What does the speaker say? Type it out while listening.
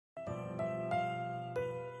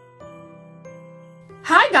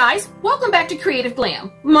Hi guys, welcome back to Creative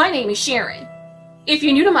Glam. My name is Sharon. If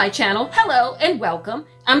you're new to my channel, hello and welcome.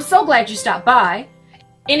 I'm so glad you stopped by.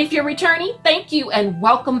 And if you're returning, thank you and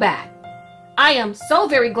welcome back. I am so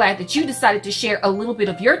very glad that you decided to share a little bit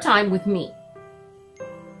of your time with me.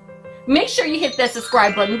 Make sure you hit that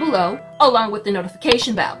subscribe button below along with the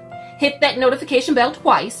notification bell. Hit that notification bell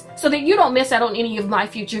twice so that you don't miss out on any of my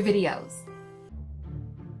future videos.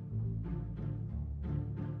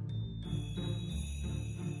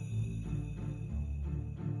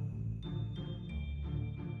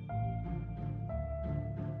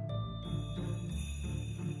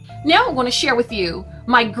 Now I'm going to share with you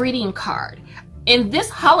my greeting card. In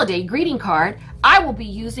this holiday greeting card, I will be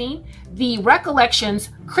using the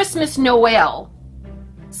Recollections Christmas Noel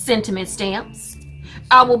sentiment stamps.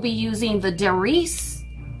 I will be using the Darice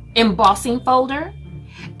embossing folder.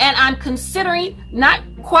 And I'm considering, not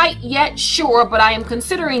quite yet sure, but I am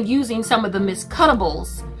considering using some of the Miss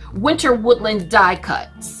Cuttables Winter Woodland die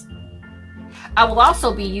cuts. I will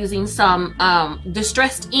also be using some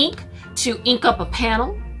distressed ink to ink up a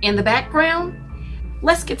panel in the background.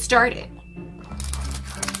 Let's get started.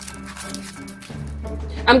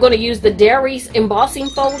 I'm going to use the Darice embossing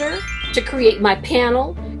folder to create my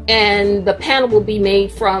panel, and the panel will be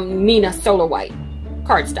made from Nina Solar White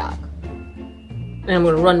cardstock. And I'm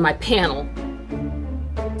going to run my panel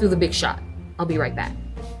through the Big Shot. I'll be right back.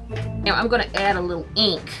 Now I'm going to add a little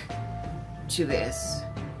ink to this.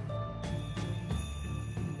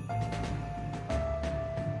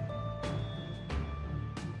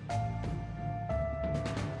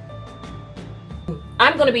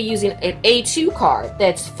 I'm going to be using an A2 card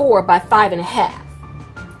that's 4 by 5.5.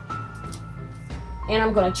 And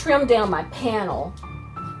I'm going to trim down my panel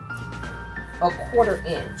a 1/4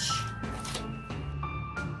 inch.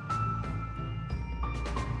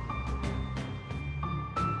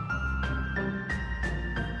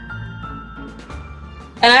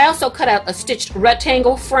 And I also cut out a stitched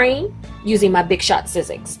rectangle frame using my Big Shot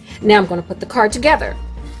Sizzix. Now I'm going to put the card together.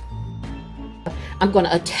 I'm going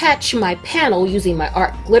to attach my panel using my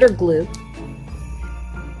art glitter glue.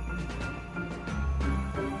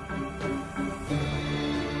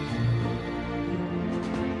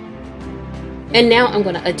 And now I'm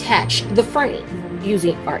going to attach the frame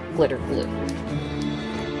using art glitter glue.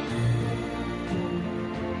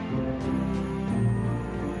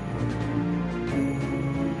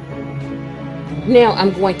 Now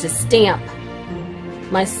I'm going to stamp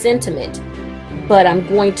my sentiment, but I'm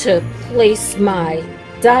going to place my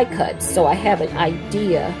die cuts so I have an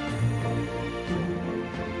idea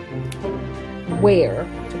where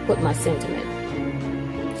to put my sentiment.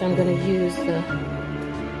 So I'm going to use the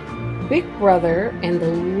Big Brother and the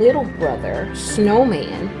Little Brother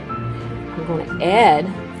snowman. I'm going to add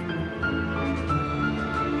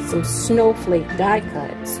some snowflake die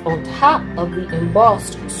cuts on top of the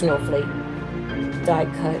embossed snowflake die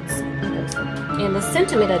cuts. And the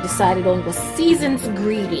sentiment I decided on was Season's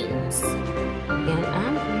Greetings. And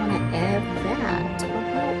I'm going to add that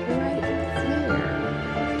about right there.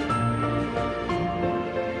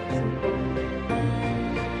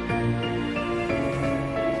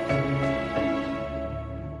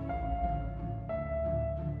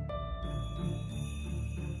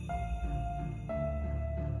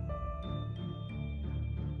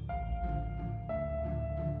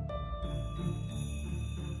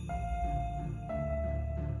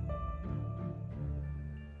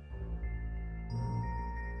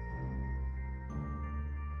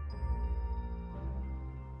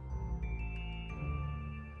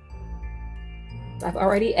 I've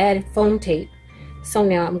already added foam tape, so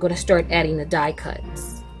now I'm going to start adding the die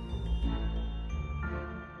cuts.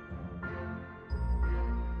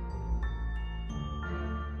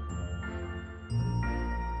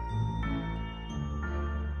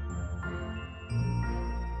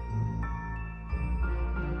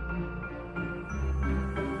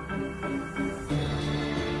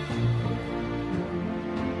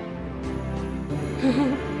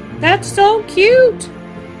 That's so cute!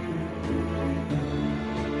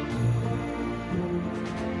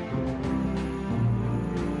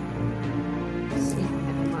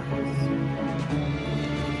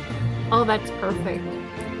 Oh, that's perfect.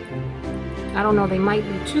 I don't know, they might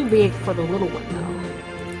be too big for the little one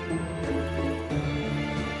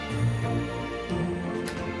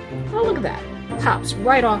though. Oh, look at that. Pops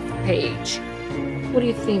right off the page. What do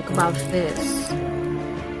you think about this?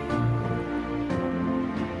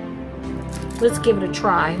 Let's give it a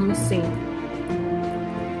try. Let me see.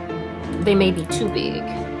 They may be too big.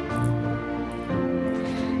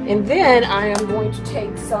 And then I am going to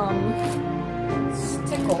take some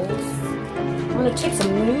stickles. I'm going going to take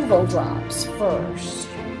some Nuvo drops first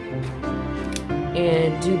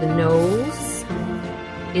and do the nose.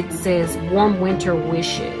 It says Warm Winter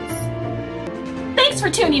Wishes. Thanks for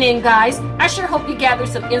tuning in, guys. I sure hope you gathered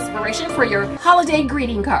some inspiration for your holiday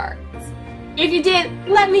greeting cards. If you did,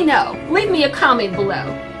 let me know. Leave me a comment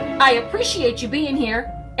below. I appreciate you being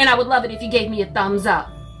here, and I would love it if you gave me a thumbs up.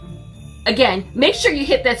 Again, make sure you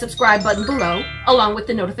hit that subscribe button below, along with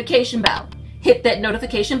the notification bell. Hit that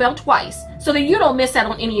notification bell twice so that you don't miss out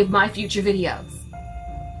on any of my future videos.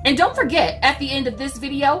 And don't forget, at the end of this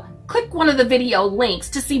video, click one of the video links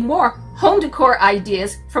to see more home decor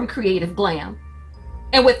ideas from Creative Glam.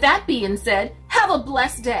 And with that being said, have a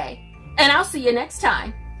blessed day, and I'll see you next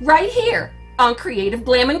time, right here on Creative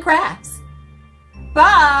Glam and Crafts.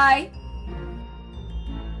 Bye!